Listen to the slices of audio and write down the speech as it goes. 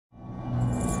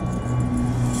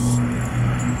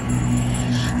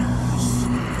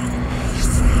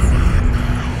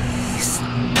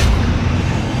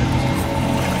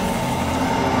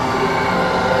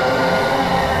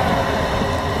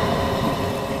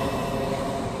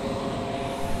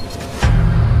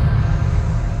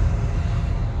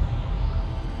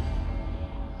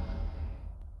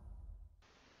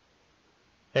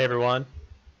Hey everyone,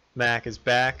 Mac is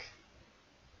back.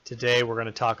 Today we're going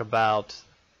to talk about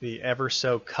the ever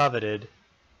so coveted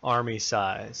army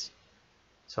size.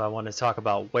 So I want to talk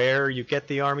about where you get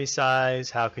the army size,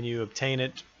 how can you obtain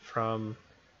it from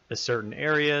the certain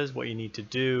areas, what you need to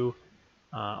do.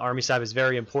 Army size is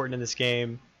very important in this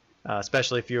game,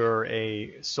 especially if you're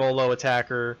a solo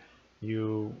attacker.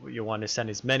 You want to send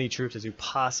as many troops as you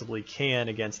possibly can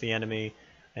against the enemy,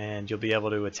 and you'll be able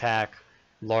to attack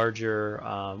larger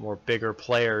or bigger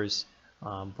players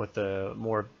with a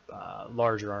more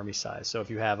larger army size. So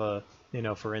if you have a,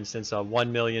 for instance, a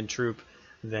 1 million troop,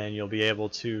 then you'll be able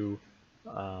to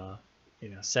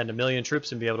send 1 million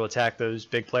troops and be able to attack those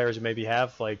big players who maybe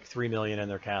have like 3 million in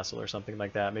their castle or something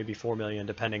like that, maybe 4 million,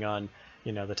 depending on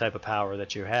the type of power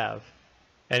that you have.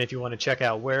 And if you want to check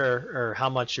out where or how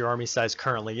much your army size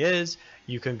currently is,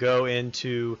 you can go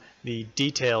into the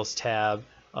details tab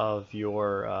of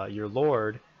your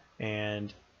lord,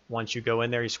 and once you go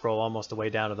in there, you scroll almost the way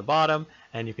down to the bottom,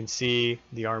 and you can see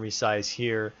the army size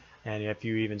here. And if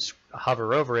you even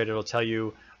hover over it, it'll tell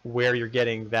you where you're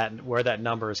getting that, where that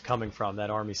number is coming from, that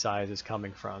army size is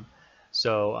coming from.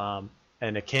 So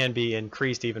and it can be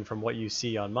increased even from what you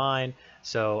see on mine.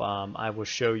 So I will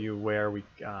show you where we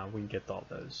can get all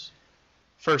those.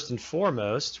 First and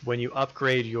foremost, when you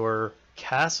upgrade your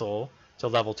castle to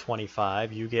level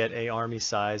 25, you get a army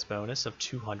size bonus of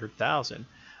 200,000,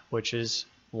 which is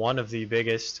one of the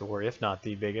biggest, or if not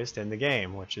the biggest, in the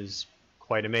game, which is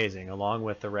quite amazing, along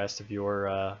with the rest of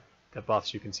your the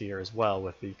buffs you can see here as well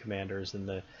with the commanders and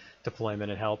the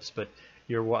deployment. It helps, but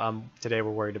today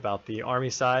we're worried about the army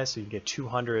size, so you can get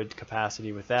 200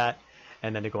 capacity with that.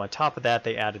 And then to go on top of that,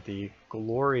 they added the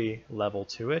glory level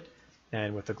to it,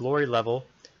 and with the glory level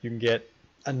you can get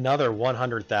another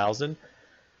 100,000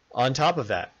 on top of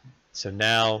that. So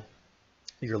now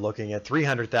you're looking at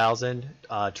 300,000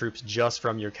 troops just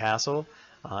from your castle.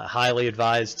 Highly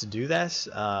advised to do this.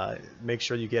 Make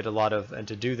sure you get a lot of, and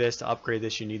to do this, to upgrade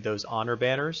this, you need those honor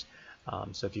banners.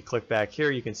 So if you click back here,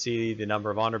 you can see the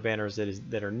number of honor banners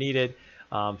that are needed.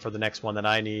 For the next one that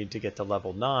I need to get to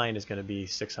level 9 is going to be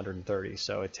 630.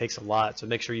 So it takes a lot. So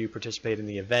make sure you participate in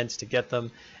the events to get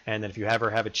them. And then if you ever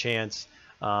have a chance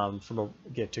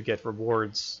to get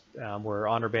rewards where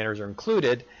honor banners are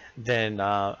included, then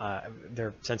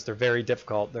since they're very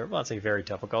difficult, well, not say very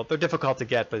difficult, they're difficult to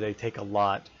get, but they take a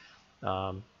lot.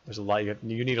 There's a lot,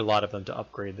 you need a lot of them to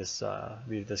upgrade this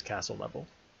this castle level.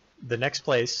 The next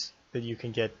place that you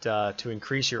can get to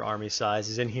increase your army size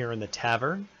is in here in the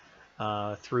tavern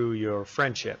through your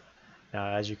friendship. Now,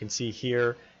 as you can see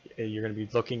here, you're going to be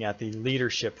looking at the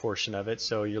leadership portion of it.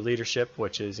 So your leadership,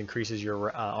 which increases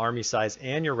your army size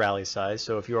and your rally size.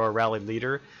 So if you are a rally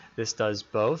leader, this does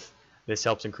both. This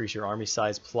helps increase your army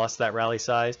size plus that rally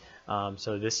size.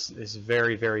 So this is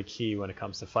very, very key when it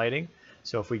comes to fighting.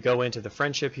 So if we go into the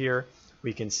friendship here,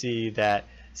 we can see that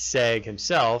Seg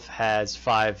himself has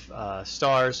 5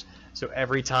 stars. So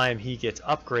every time he gets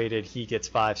upgraded, he gets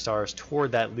 5 stars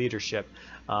toward that leadership,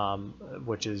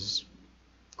 which is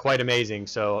quite amazing.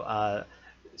 So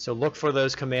so look for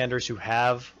those commanders who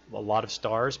have a lot of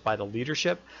stars by the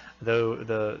leadership. Though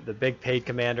the big paid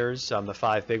commanders, the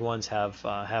 5 big ones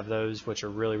have those, which are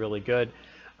really, really good.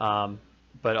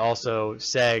 But also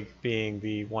Seg,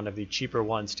 being one of the cheaper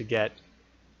ones to get,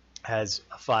 has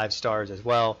 5 stars as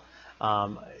well.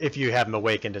 If you have him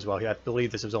awakened as well. I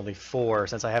believe this was only 4.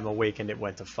 Since I have him awakened, it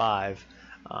went to 5.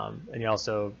 And you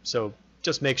also, so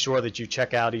just make sure that you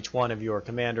check out each one of your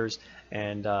commanders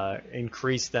and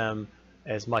increase them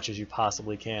as much as you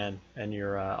possibly can, and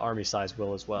your army size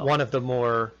will as well. One of the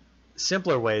more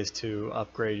simpler ways to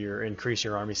increase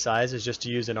your army size is just to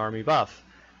use an army buff,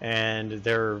 and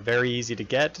they're very easy to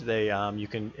get. They you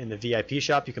can, in the VIP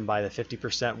shop, you can buy the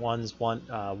 50% ones,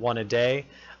 one a day.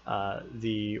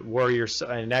 The warriors,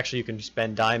 and actually you can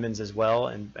spend diamonds as well,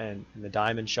 and in the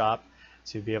diamond shop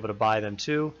to be able to buy them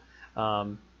too.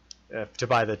 To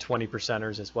buy the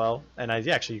 20%ers as well, and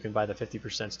actually you can buy the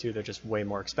 50% too. They're just way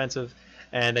more expensive.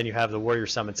 And then you have the warrior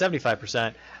summon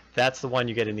 75%. That's the one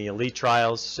you get in the elite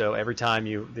trials. So every time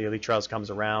the elite trials comes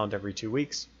around every 2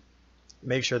 weeks,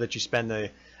 make sure that you spend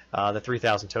the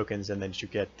 3,000 tokens, and then you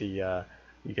get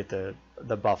the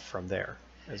buff from there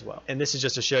as well. And this is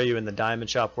just to show you in the diamond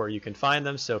shop where you can find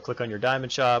them. So click on your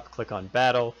diamond shop, click on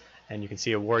battle, and you can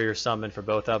see a warrior summon for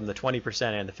both of them, the 20%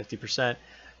 and the 50%.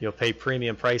 You'll pay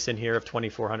premium price in here of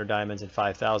 2,400 diamonds and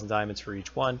 5,000 diamonds for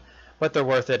each one, but they're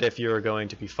worth it if you're going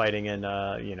to be fighting in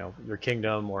your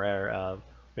kingdom, or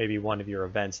maybe one of your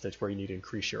events that's where you need to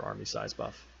increase your army size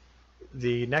buff.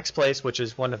 The next place, which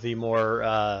is one of the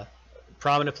more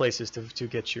prominent places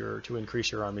to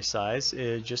increase your army size,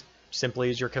 is just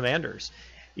simply your commanders.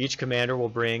 Each commander will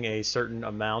bring a certain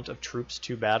amount of troops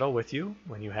to battle with you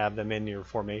when you have them in your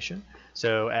formation.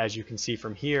 So as you can see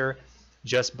from here,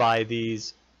 just by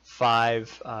these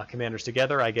 5 commanders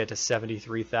together, I get to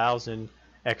 73,000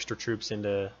 extra troops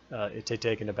into to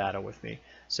take into battle with me.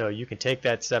 So you can take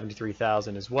that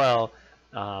 73,000 as well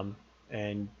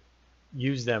and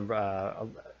use them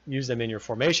in your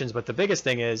formations. But the biggest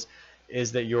thing is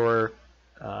that you're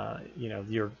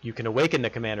you can awaken the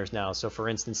commanders now. So for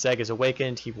instance, Seg is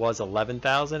awakened. He was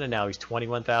 11,000 and now he's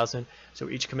 21,000. So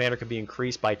each commander can be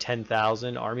increased by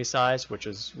 10,000 army size, which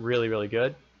is really, really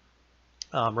good.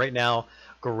 Right now,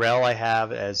 Gorell I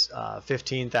have as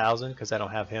 15,000 because I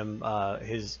don't have him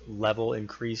his level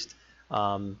increased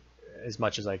as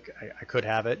much as I could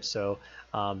have it. So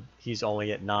he's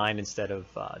only at 9 instead of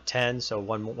 10. So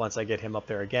once I get him up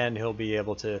there again, he'll be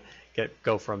able to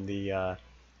go from the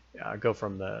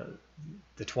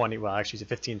 20, well actually he's at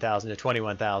 15,000 to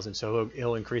 21,000, so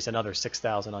he'll increase another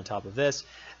 6,000 on top of this.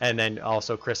 And then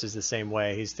also Chris is the same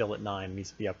way, he's still at 9 and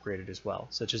needs to be upgraded as well.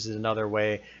 So just as another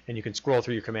way, and you can scroll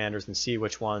through your commanders and see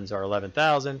which ones are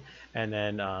 11,000, and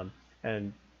then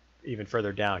and even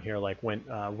further down here like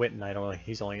Winton,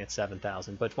 he's only at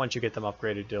 7,000, but once you get them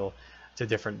upgraded to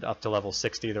different up to level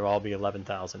 60, they'll all be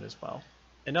 11,000 as well.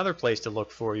 Another place to look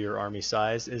for your army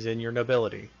size is in your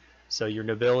nobility. So your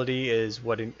nobility is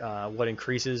what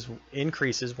increases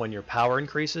when your power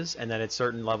increases, and then at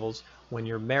certain levels when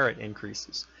your merit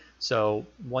increases. So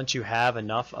once you have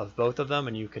enough of both of them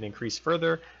and you can increase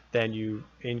further, then you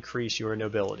increase your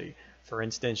nobility. For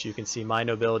instance, you can see my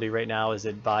nobility right now is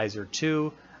Advisor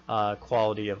 2,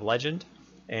 quality of Legend,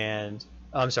 and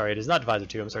I'm sorry, it is not Advisor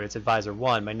 2, I'm sorry, it's Advisor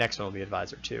 1. My next one will be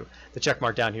Advisor 2. The check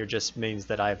mark down here just means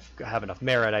that I have enough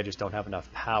merit, I just don't have enough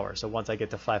power. So once I get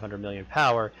to 500 million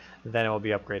power, then it will be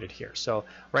upgraded here. So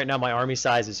right now my army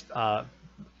size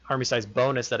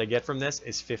bonus that I get from this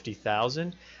is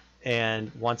 50,000.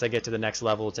 And once I get to the next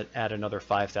level, it's add another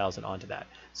 5,000 onto that.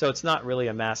 So it's not really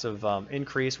a massive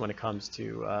increase when it comes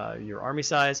to your army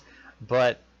size,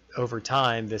 but over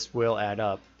time this will add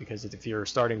up, because if you're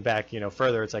starting back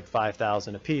further, it's like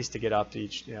 5,000 a piece to get up to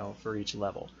each for each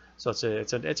level. So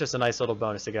it's just a nice little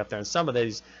bonus to get up there. And some of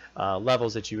these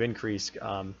levels that you increase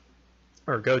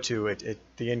or go to,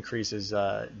 the increase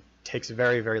takes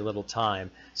very, very little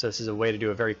time. So this is a way to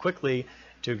do it very quickly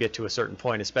to get to a certain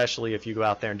point, especially if you go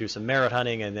out there and do some merit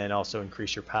hunting and then also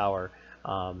increase your power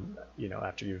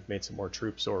after you've made some more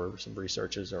troops or some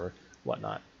researches or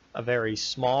whatnot. A very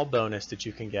small bonus that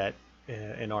you can get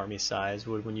in army size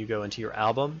would when you go into your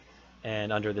album,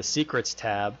 and under the secrets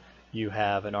tab you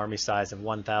have an army size of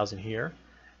 1,000 here,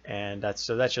 and that's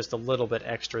just a little bit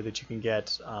extra that you can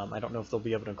get. I don't know if they'll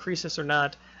be able to increase this or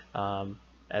not.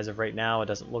 As of right now, it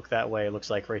doesn't look that way. It looks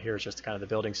like right here is just kind of the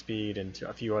building speed and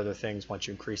a few other things once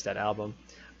you increase that album.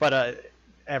 But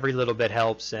every little bit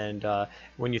helps, and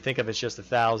when you think of it's just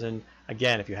 1,000,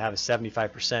 again, if you have a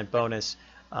 75% bonus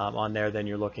on there, then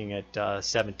you're looking at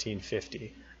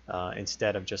 1,750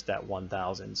 instead of just that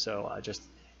 1,000. So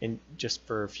just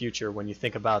for future, when you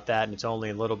think about that, and it's only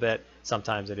a little bit,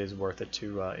 sometimes it is worth it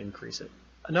to increase it.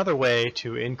 Another way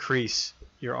to increase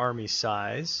your army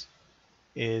size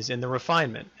is in the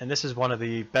refinement, and this is one of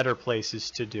the better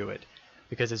places to do it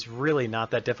because it's really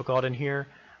not that difficult in here.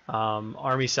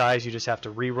 Army size, you just have to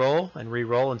re-roll and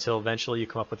re-roll until eventually you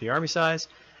come up with the army size,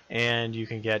 and you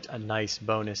can get a nice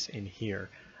bonus in here.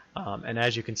 And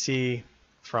as you can see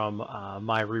from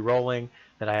my re-rolling,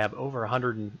 that I have over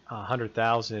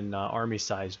 100,000 army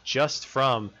size just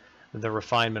from the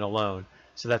refinement alone.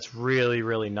 So that's really,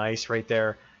 really nice right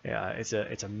there. It's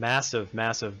a massive,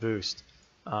 massive boost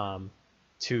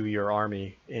to your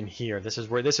army in here. This is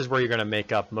where you're going to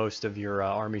make up most of your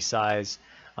army size,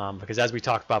 because as we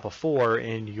talked about before,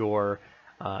 in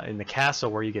the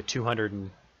castle where you get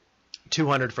 200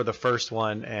 for the first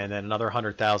one, and then another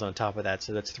 100,000 on top of that,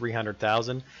 so that's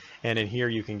 300,000. And in here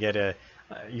you can get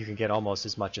almost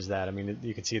as much as that. I mean,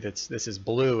 you can see that this is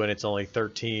blue and it's only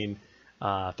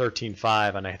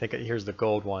 13.5, and I think here's the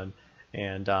gold one,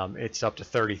 and it's up to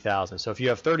 30,000. So if you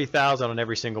have 30,000 on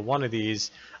every single one of these,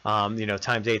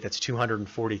 times 8, that's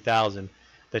 240,000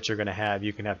 that you're going to have.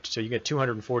 So you get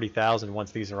 240,000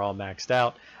 once these are all maxed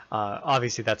out.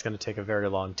 Obviously that's going to take a very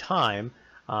long time,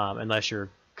 unless you're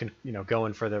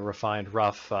going for the refined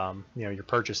rough. You're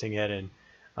purchasing it in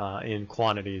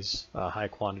quantities, high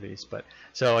quantities. But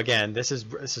so again, this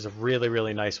is a really,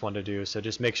 really nice one to do. So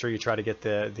just make sure you try to get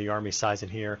the army size in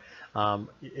here.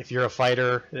 If you're a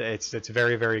fighter, it's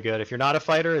very, very good. If you're not a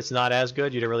fighter, it's not as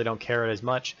good. You really don't care as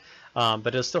much, but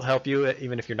it'll still help you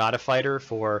even if you're not a fighter,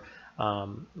 for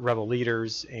rebel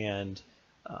leaders and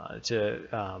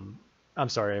I'm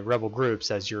sorry, rebel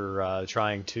groups as you're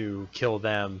trying to kill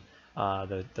them,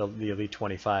 the elite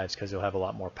 25s, because you'll have a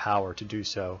lot more power to do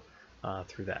so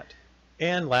through that.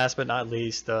 And last but not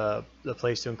least, the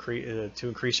place to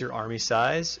increase your army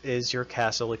size is your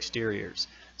castle exteriors.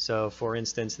 So for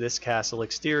instance, this castle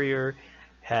exterior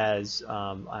has,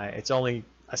 it's only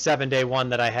a 7-day one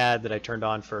that I had that I turned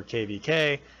on for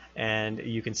KVK, and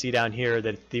you can see down here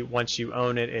that once you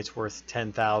own it, it's worth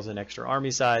 10,000 extra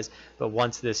army size. But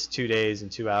once this 2 days and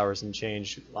 2 hours and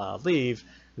change leave,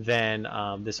 then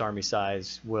this army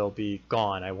size will be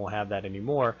gone. I won't have that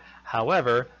anymore.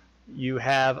 However, you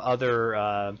have other,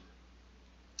 I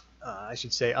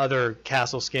should say, other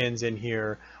castle skins in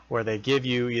here where they give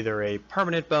you either a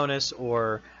permanent bonus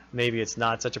or maybe it's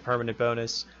not such a permanent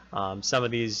bonus. Some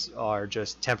of these are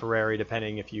just temporary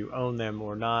depending if you own them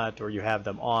or not, or you have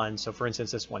them on. So for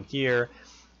instance, this one here,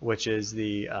 which is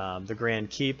the Grand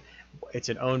Keep, it's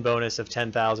an own bonus of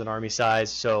 10,000 army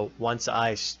size. So once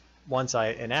I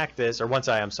enact this, or once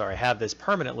I have this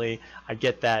permanently, I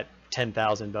get that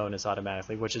 10,000 bonus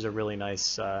automatically, which is a really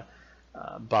nice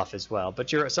buff as well. But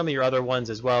some of your other ones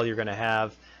as well, you're going to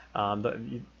have,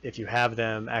 if you have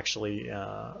them actually,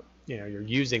 you're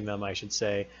using them, I should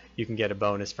say, you can get a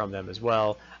bonus from them as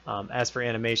well. As for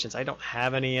animations, I don't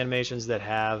have any animations that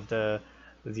have the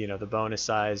bonus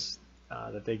size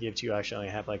that they give to you. Actually, I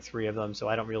only have like 3 of them, so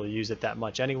I don't really use it that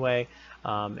much anyway.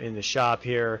 In the shop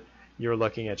here, you're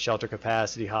looking at shelter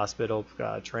capacity, hospital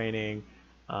training.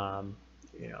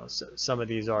 Some of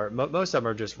these are, most of them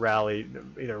are just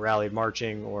either rally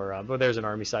marching or, well, there's an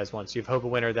army size one. So you have Hope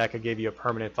of Winter, that could give you a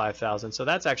permanent 5,000. So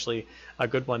that's actually a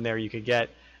good one there you could get.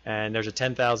 And there's a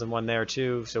 10,000 one there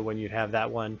too. So when you have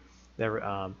that one,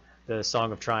 there, the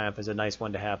Song of Triumph is a nice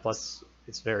one to have. Plus,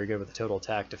 it's very good with the total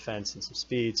attack, defense, and some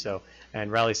speed. So,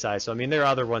 and rally size. So I mean, there are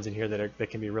other ones in here that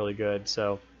can be really good.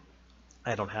 So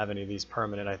I don't have any of these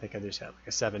permanent. I think I just have like a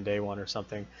 7-day one or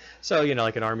something. So,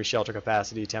 like an army shelter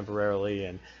capacity temporarily,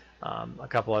 and a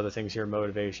couple other things here,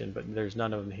 motivation, but there's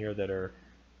none of them here that are,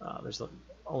 there's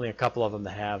only a couple of them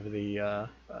that have the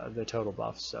total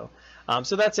buffs. So,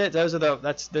 so that's it. I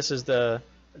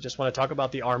just want to talk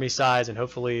about the army size, and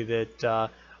hopefully that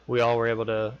we all were able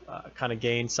to kind of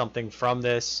gain something from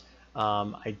this.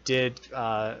 I did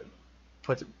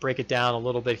break it down a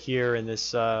little bit here in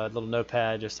this little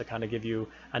notepad just to kind of give you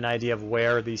an idea of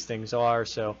where these things are.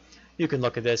 So you can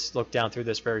look down through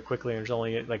this very quickly. There's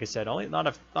only, like I said,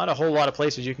 not a whole lot of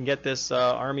places you can get this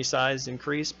army size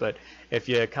increase, but if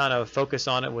you kind of focus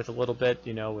on it with a little bit,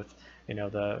 with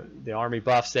the army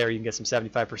buffs there, you can get some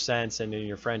 75%, and in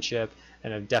your friendship,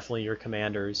 and definitely your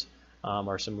commanders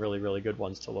are some really, really good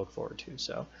ones to look forward to.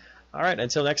 So, all right,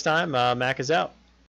 until next time, Mac is out.